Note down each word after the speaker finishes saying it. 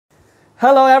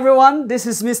Hello everyone, this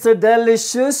is Mr.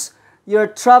 Delicious, your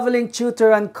traveling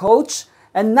tutor and coach.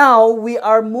 And now we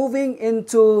are moving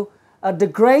into the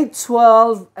grade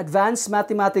 12 advanced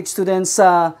mathematics students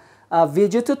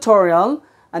video tutorial.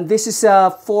 And this is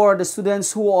for the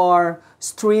students who are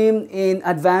streamed in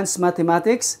advanced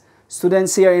mathematics,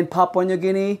 students here in Papua New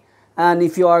Guinea. And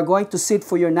if you are going to sit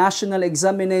for your national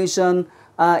examination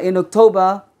in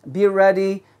October, be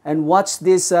ready and watch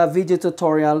this video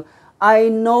tutorial. I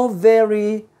know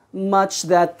very much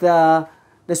that the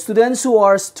students who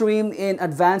are streamed in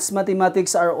advanced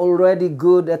mathematics are already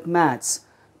good at maths.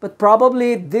 But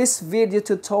probably this video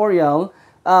tutorial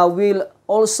will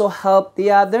also help the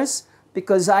others,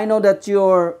 because I know that you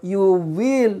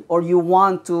will or you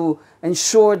want to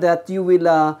ensure that you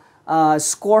will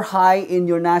score high in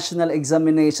your national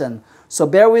examination. So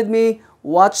bear with me,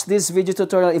 watch this video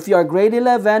tutorial. If you are grade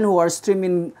 11 who are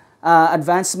streaming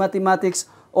advanced mathematics,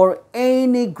 or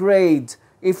any grade,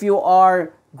 if you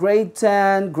are grade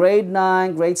 10, grade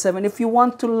 9, grade 7, if you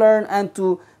want to learn and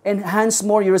to enhance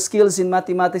more your skills in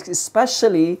mathematics,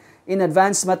 especially in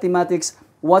advanced mathematics,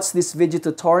 watch this video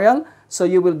tutorial so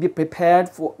you will be prepared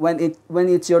for when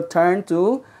it's your turn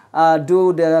to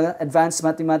do the advanced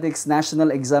mathematics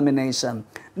national examination.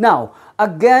 Now,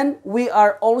 again, we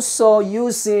are also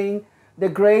using the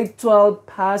grade 12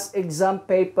 past exam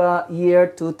paper year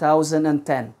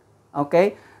 2010.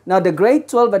 Okay, now the grade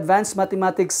 12 advanced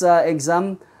mathematics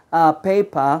exam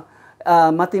paper,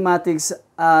 mathematics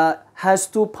has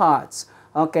two parts,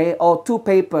 okay, or two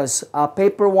papers,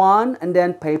 paper 1 and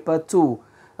then paper 2.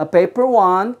 Paper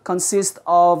 1 consists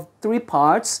of three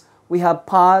parts. We have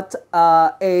part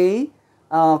A,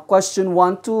 question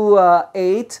 1 to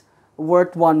 8,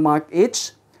 worth 1 mark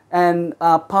each, and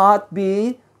part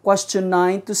B, question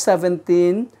 9 to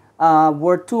 17,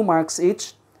 worth 2 marks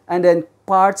each, and then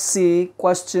part C,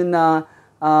 question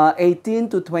 18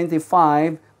 to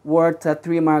 25, worth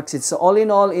 3 marks each. So all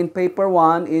in all, in paper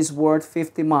 1 is worth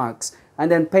 50 marks. And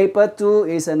then paper 2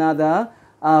 is another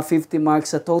 50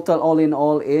 marks. The total all in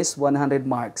all is 100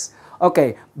 marks.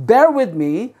 Okay, bear with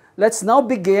me. Let's now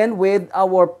begin with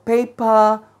our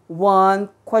paper 1,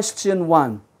 question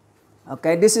 1.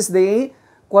 Okay, this is the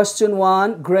question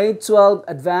 1, grade 12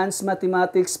 advanced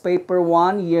mathematics paper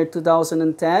 1, year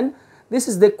 2010. This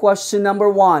is the question number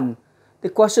 1. The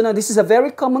question, this is a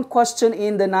very common question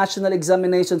in the national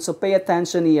examination, so pay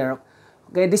attention here.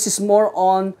 Okay, this is more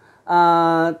on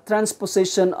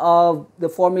transposition of the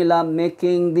formula,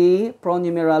 making the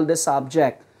pronumeral the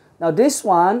subject. Now this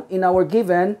one, in our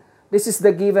given, this is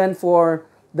the given for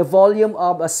the volume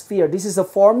of a sphere. This is a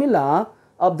formula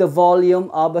of the volume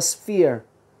of a sphere.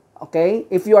 Okay,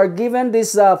 if you are given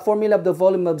this formula of the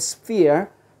volume of sphere,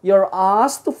 you're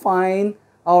asked to find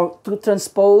or to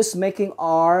transpose, making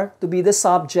R to be the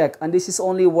subject, and this is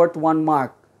only worth 1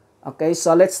 mark. Okay,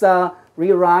 so let's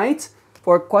rewrite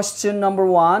for question number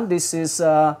 1. This is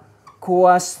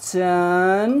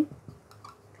question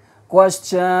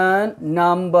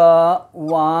number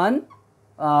 1,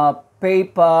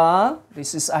 paper.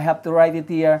 This is, I have to write it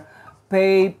here,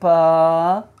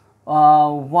 paper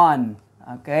 1.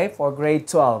 Okay, for grade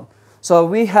 12. So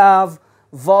we have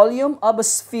volume of a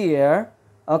sphere,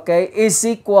 okay, is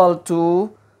equal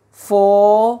to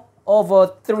 4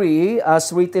 over 3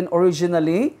 as written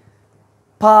originally,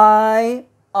 pi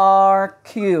r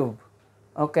cubed.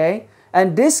 Okay,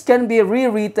 and this can be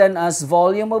rewritten as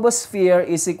volume of a sphere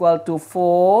is equal to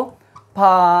 4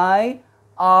 pi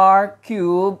r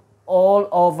cubed all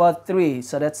over 3.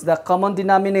 So that's the common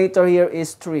denominator here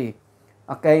is 3.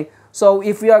 Okay, so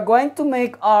if we are going to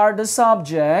make r the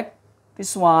subject,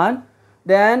 this one,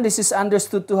 then this is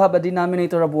understood to have a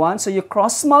denominator of 1. So you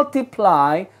cross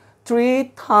multiply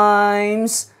 3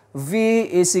 times v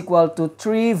is equal to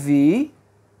 3v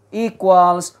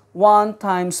equals 1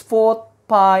 times 4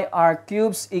 pi r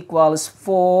cubes equals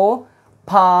 4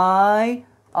 pi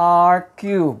r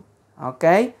cubed.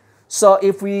 Okay? So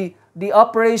if the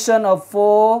operation of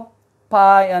 4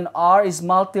 pi and r is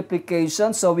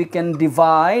multiplication, so we can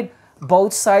divide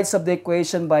both sides of the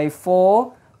equation by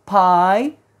 4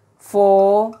 pi.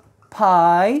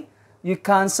 You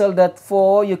cancel that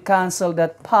 4, you cancel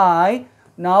that pi.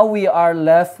 Now we are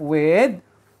left with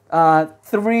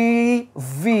 3v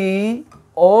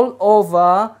all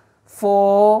over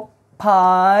 4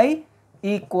 pi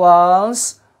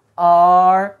equals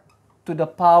r to the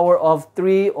power of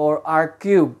 3 or r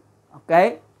cubed.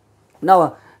 Okay?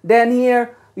 Now, then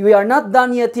here, we are not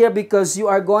done yet here because you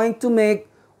are going to make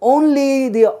only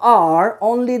the r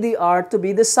to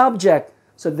be the subject.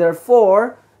 So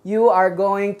therefore, you are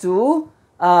going to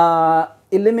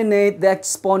eliminate the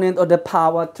exponent or the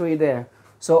power 3 there.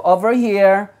 So over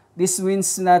here, This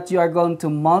means that you are going to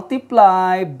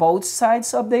multiply both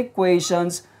sides of the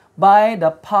equations by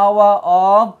the power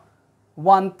of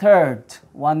 1/3.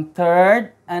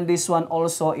 1/3, and this one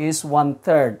also is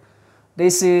 1/3.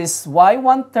 This is why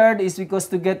 1/3 is because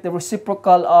to get the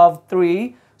reciprocal of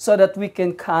 3 so that we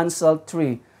can cancel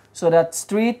 3. So that's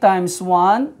 3 times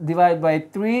 1 divided by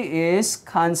 3 is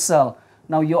cancel.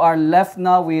 Now you are left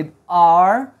now with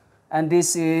r, and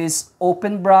this is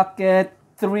open bracket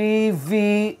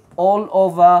 3v all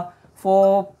over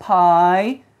 4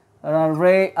 pi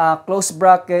close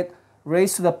bracket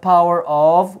raised to the power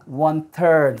of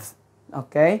 1/3.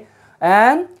 Okay,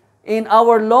 and in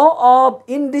our law of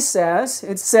indices,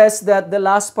 it says that the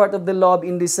last part of the law of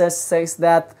indices says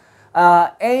that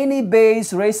any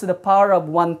base raised to the power of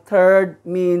 1/3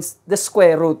 means the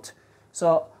square root.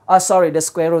 So, the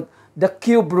square root, the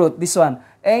cube root, this one.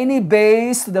 Any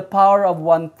base to the power of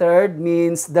 1/3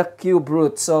 means the cube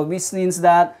root. So, this means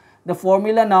that the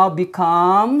formula now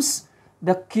becomes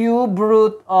the cube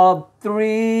root of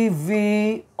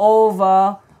 3v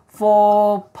over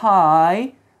 4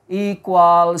 pi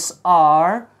equals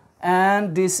r,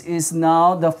 and this is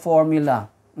now the formula.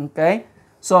 Okay,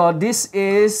 so this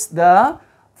is the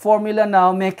formula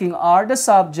now, making r the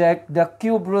subject, the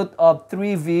cube root of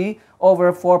 3v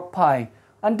over 4 pi.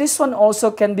 And this one also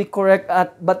can be correct,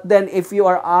 but then if you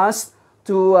are asked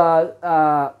to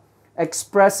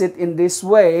express it in this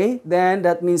way, then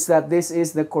that means that this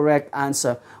is the correct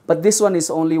answer. But this one is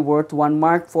only worth 1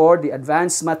 mark for the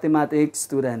advanced mathematics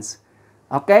students.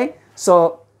 Okay,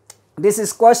 so this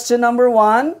is question number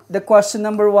 1. The question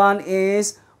number 1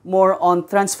 is more on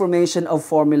transformation of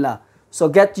formula. So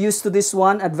get used to this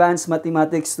one, advanced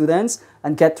mathematics students,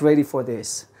 and get ready for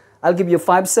this. I'll give you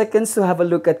 5 seconds to have a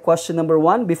look at question number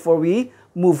 1 before we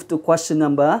move to question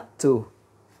number 2.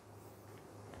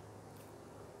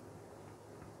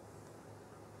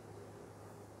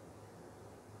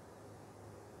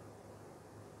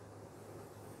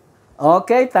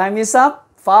 Okay, time is up.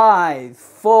 5,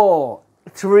 4,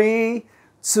 3,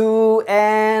 2,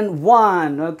 and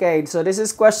 1. Okay, so this is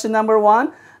question number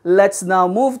 1. Let's now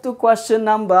move to question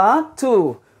number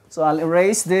 2. So I'll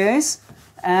erase this.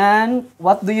 And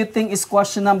what do you think is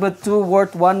question number 2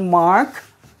 worth 1 mark?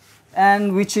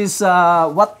 And which is,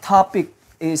 what topic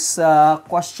is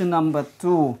question number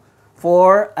 2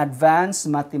 for advanced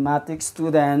mathematics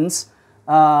students,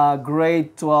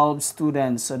 grade 12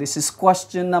 students? So this is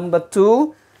question number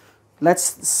 2.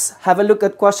 Let's have a look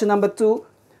at question number 2.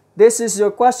 This is your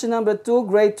question number 2,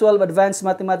 grade 12 advanced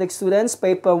mathematics students,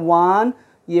 paper 1,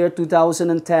 year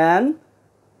 2010.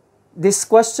 This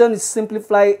question is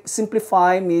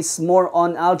simplify means more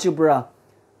on algebra.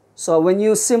 So when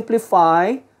you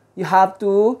simplify, you have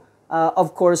to,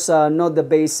 of course, know the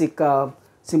basic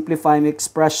simplifying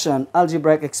expression,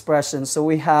 algebraic expression. So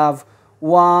we have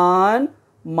 1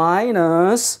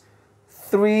 minus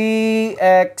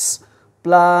 3x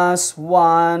plus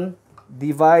 1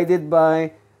 divided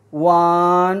by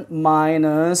 1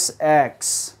 minus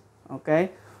x.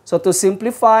 Okay? So to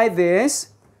simplify this,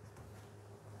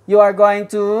 you are going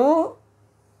to,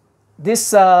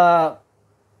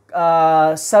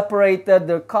 separated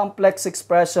the complex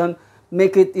expression,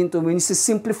 make it into, when you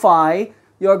simplify,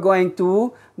 you are going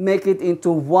to make it into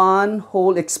one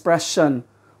whole expression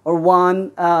or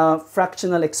one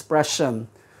fractional expression.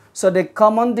 So the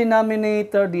common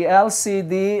denominator, the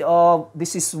LCD of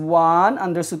this is 1,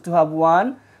 understood to have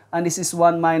 1, and this is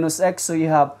 1 minus x. So you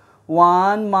have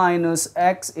 1 minus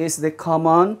x is the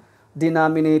common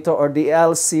denominator, or the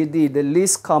LCD, the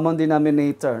least common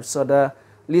denominator. So the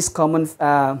least common,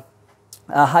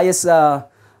 highest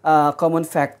common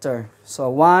factor. So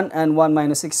 1 and 1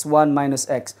 minus x, 1 minus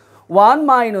x. 1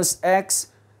 minus x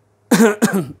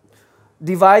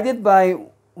divided by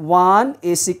 1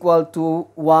 is equal to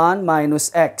 1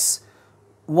 minus x.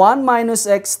 1 minus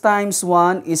x times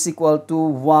 1 is equal to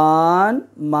 1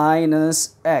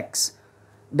 minus x.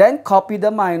 Then copy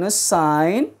the minus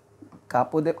sign.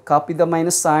 Copy the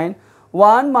minus sign.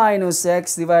 1 minus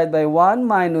x divided by 1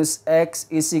 minus x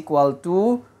is equal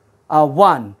to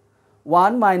 1.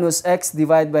 1 minus x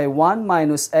divided by 1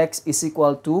 minus x is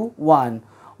equal to 1.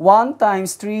 1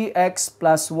 times 3x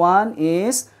plus 1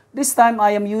 is, this time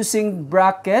I am using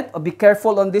bracket. Be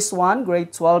careful on this one,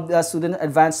 grade 12 student,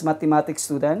 advanced mathematics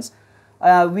students.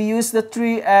 We use the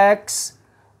 3x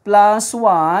plus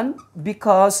 1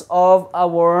 because of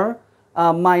our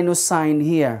minus sign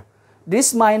here.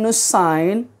 This minus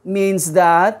sign means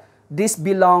that this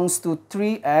belongs to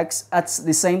 3x at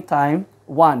the same time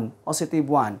 1, positive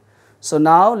 1. So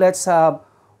now let's have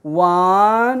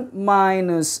 1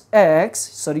 minus x.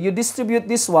 So you distribute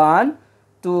this one.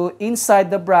 to inside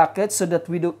the bracket so that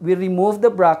we remove the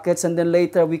brackets and then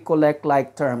later we collect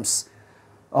like terms.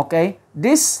 Okay?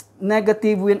 This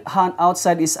negative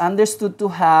outside is understood to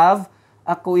have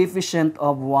a coefficient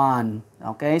of 1.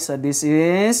 Okay? So this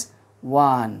is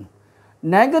 1.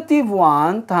 Negative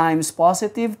 1 times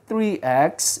positive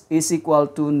 3x is equal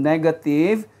to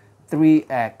negative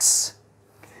 3x.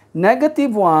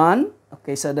 Negative 1,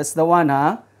 okay, so that's the 1,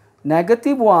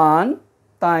 Negative 1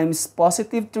 times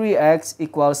positive 3x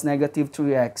equals negative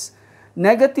 3x.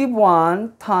 Negative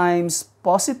 1 times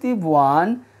positive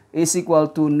 1 is equal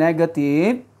to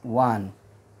negative 1.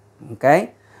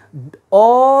 Okay?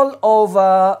 All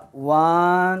over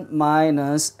 1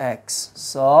 minus x.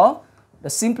 So, the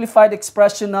simplified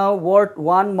expression now worth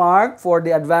 1 mark for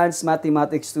the advanced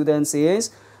mathematics students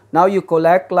is, now you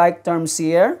collect like terms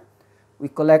here. We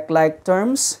collect like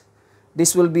terms.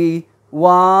 This will be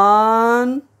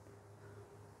 1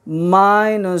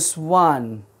 minus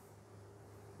 1,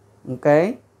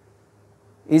 okay,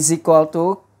 is equal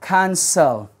to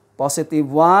cancel. Positive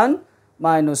 1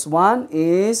 minus 1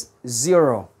 is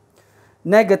 0.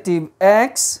 Negative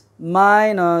x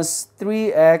minus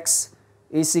 3x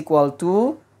is equal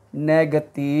to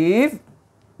negative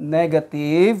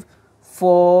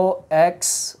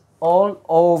 4x all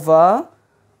over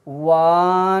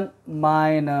 1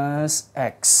 minus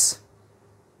x.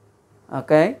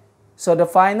 Okay? So the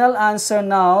final answer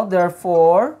now,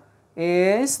 therefore,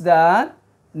 is that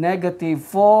negative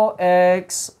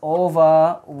 4x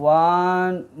over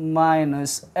 1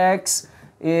 minus x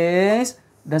is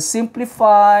the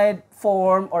simplified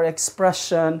form or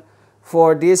expression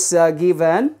for this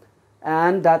given,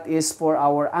 and that is for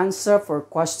our answer for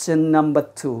question number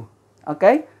 2.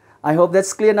 Okay? I hope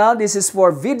that's clear now. This is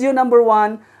for video number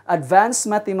 1, advanced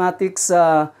mathematics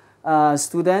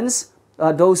students.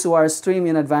 Those who are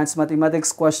streaming advanced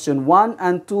mathematics question 1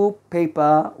 and 2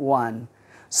 paper 1.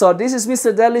 So this is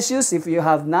Mr. Delicious. If you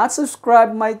have not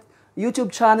subscribed my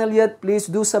YouTube channel yet, please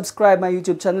do subscribe my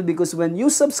YouTube channel, because when you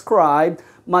subscribe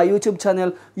my YouTube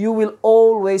channel, you will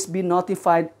always be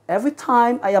notified every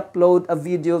time I upload a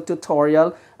video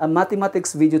tutorial, a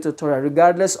mathematics video tutorial,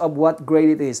 regardless of what grade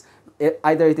it is.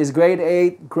 Either it is grade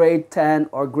 8, grade 10,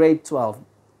 or grade 12.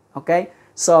 Okay?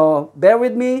 So bear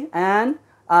with me and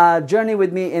journey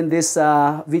with me in this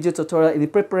video tutorial in the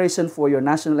preparation for your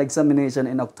national examination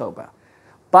in October.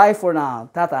 Bye for now.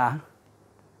 Tata.